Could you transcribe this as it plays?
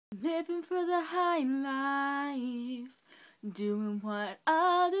living for the high life, doing what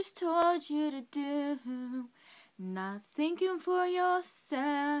others told you to do, not thinking for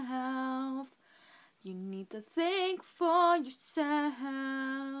yourself. You need to think for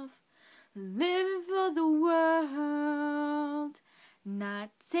yourself, living for the world, not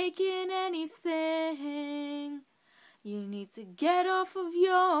taking anything. You need to get off of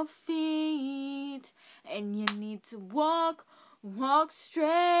your feet, and you need to walk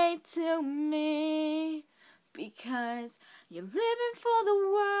straight to me, because you're living for the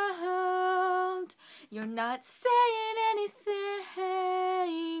world. You're not saying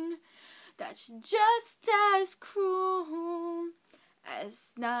anything that's just as cruel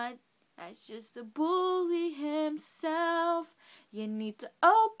as just the bully himself. You need to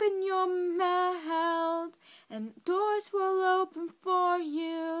open your mouth and doors will open for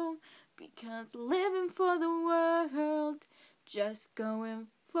you, because living for the world, just going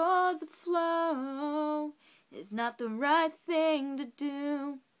for the flow, is not the right thing to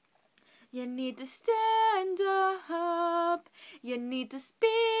do. You need to stand up, you need to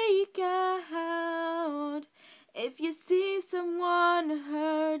speak out. If you see someone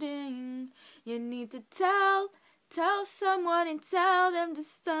hurting, you need to tell someone and tell them to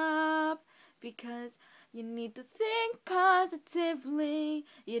stop, because you need to think positively.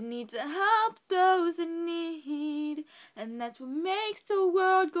 You need to help those in need, and that's what makes the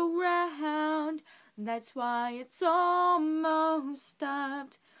world go round. That's why it's almost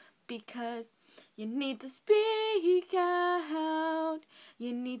stopped, because you need to speak out.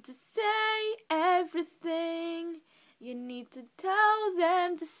 You need to say everything. You need to tell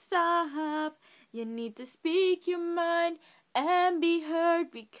them to stop. You need to speak your mind and be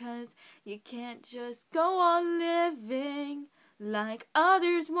heard, because you can't just go on living like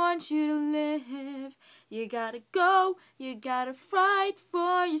others want you to live. You gotta go, you gotta fight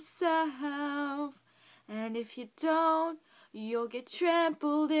for yourself, and if you don't, you'll get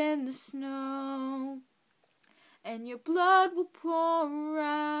trampled in the snow, and your blood will pour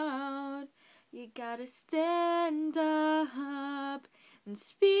out. You gotta stand up and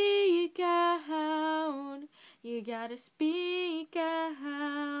speak out. You gotta speak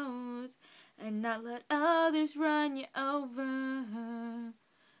out and not let others run you over.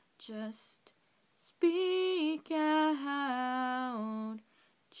 Just speak out.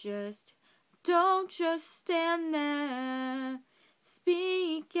 Don't just stand there.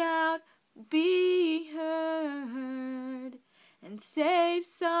 Speak out, be heard, and save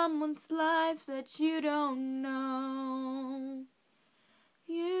someone's life that you don't know.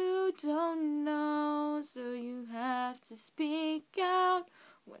 You don't know, so you have to speak out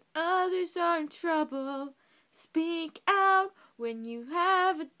when others are in trouble. Speak out when you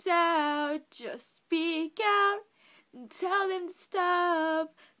have a doubt. Just speak out and tell them to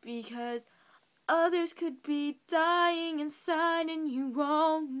stop, because others could be dying inside and you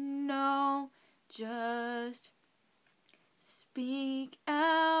won't know. Just speak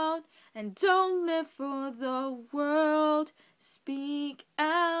out and don't live for the world. Speak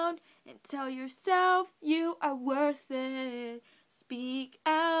out and tell yourself you are worth it. Speak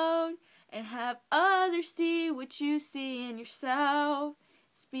out and have others see what you see in yourself.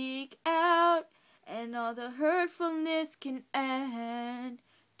 Speak out and all the hurtfulness can end.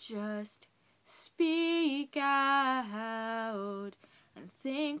 Just speak out and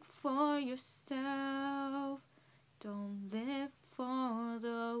think for yourself.